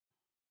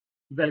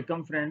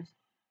Welcome friends.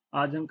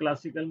 आज हम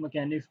classical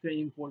mechanics के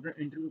इम्पोर्टेंट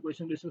इंटरव्यू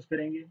क्वेश्चन डिस्कस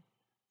करेंगे।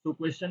 तो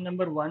question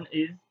number 1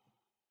 is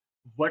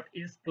what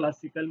is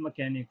classical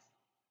mechanics?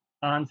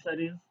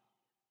 Answer is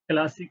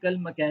classical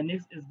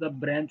mechanics is the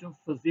branch of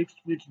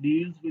physics which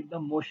deals with the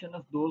motion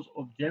of those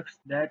objects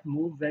that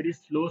move very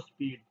slow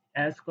speed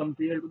as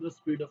compared to the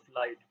speed of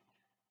light.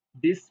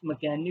 This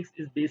mechanics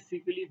is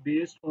basically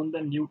based on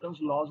the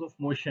Newton's laws of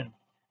motion.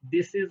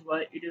 This is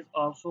why it is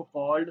also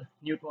called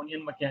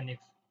Newtonian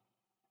mechanics.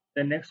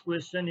 The next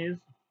question is,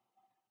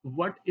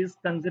 what is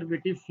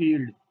conservative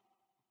field?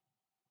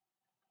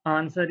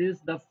 Answer is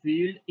the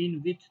field in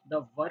which the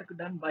work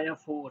done by a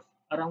force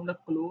around a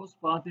closed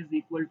path is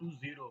equal to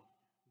zero.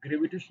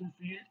 Gravitational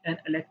field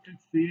and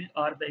electric field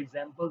are the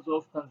examples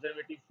of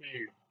conservative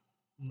field.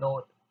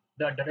 Note,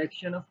 the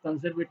direction of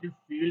conservative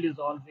field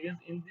is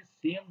always in the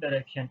same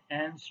direction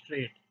and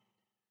straight.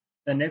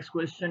 The next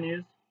question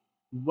is,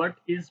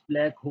 what is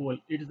black hole?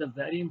 It is a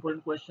very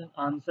important question.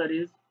 Answer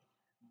is,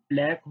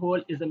 black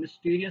hole is a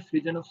mysterious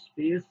region of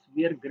space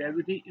where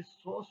gravity is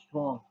so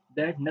strong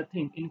that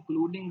nothing,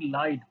 including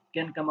light,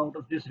 can come out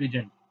of this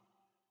region.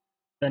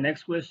 The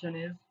next question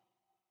is,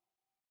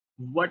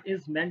 what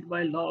is meant by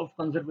law of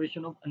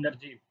conservation of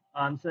energy?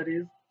 Answer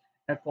is,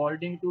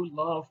 according to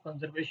law of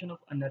conservation of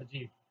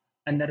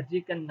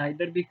energy can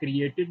neither be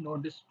created nor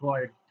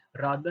destroyed.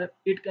 Rather,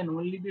 it can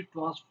only be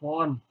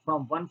transformed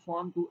from one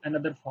form to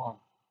another form.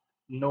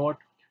 Note,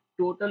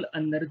 total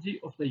energy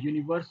of the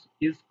universe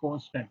is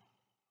constant.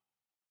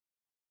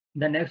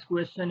 The next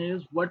question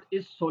is, what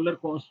is solar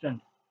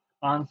constant?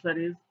 Answer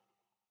is,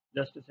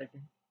 just a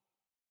second.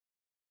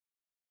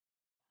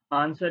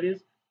 Answer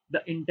is,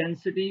 the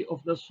intensity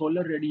of the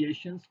solar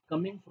radiations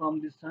coming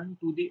from the sun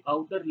to the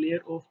outer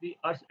layer of the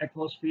Earth's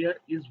atmosphere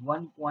is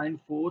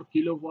 1.4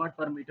 kilowatt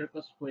per meter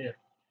per square.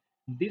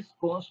 This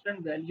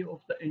constant value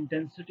of the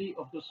intensity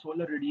of the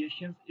solar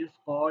radiations is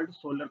called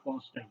solar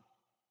constant.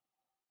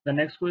 The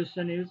next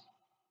question is,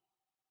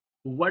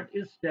 what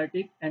is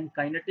static and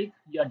kinetic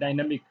or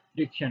dynamic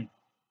friction?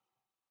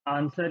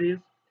 Answer is,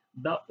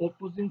 the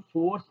opposing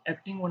force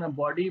acting on a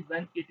body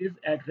when it is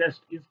at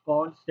rest is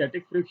called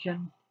static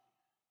friction,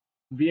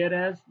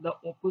 whereas the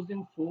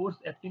opposing force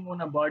acting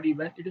on a body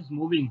when it is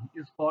moving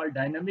is called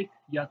dynamic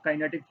or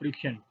kinetic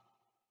friction.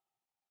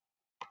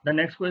 The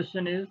next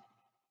question is,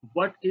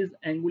 what is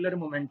angular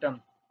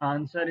momentum?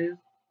 Answer is,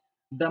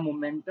 the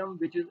momentum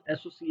which is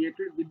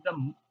associated with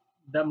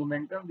the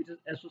momentum which is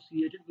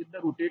associated with the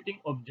rotating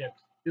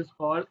objects is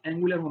called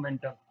angular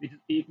momentum, which is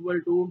equal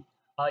to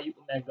I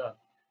omega,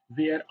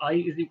 where I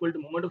is equal to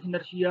moment of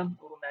inertia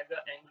or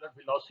omega angular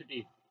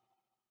velocity.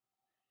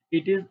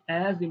 It is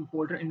as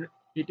important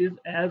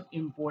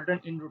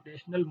in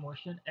rotational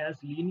motion as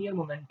linear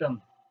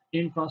momentum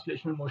in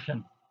translational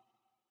motion.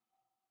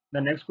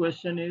 The next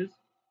question is,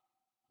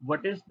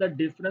 what is the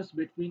difference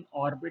between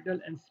orbital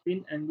and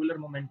spin angular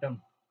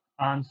momentum?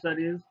 Answer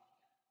is,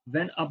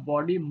 when a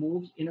body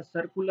moves in a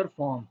circular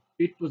form,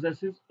 it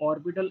possesses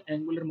orbital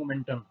angular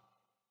momentum,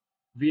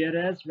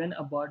 whereas when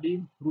a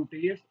body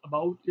rotates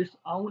about its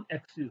own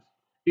axis,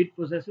 it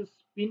possesses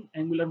spin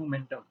angular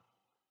momentum.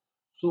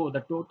 So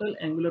the total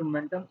angular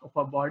momentum of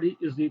a body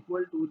is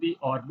equal to the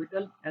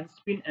orbital and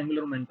spin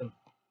angular momentum.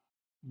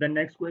 The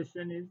next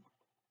question is,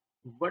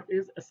 what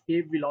is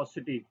escape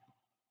velocity?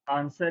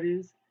 Answer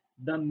is,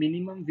 the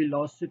minimum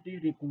velocity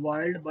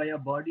required by a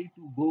body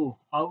to go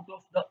out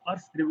of the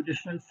Earth's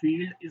gravitational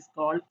field is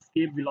called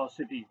escape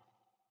velocity.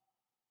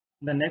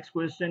 The next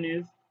question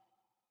is,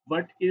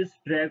 what is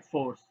drag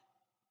force?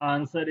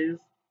 Answer is,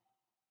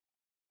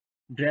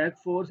 drag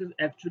force is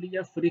actually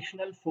a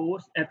frictional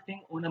force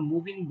acting on a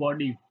moving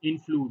body in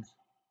fluids.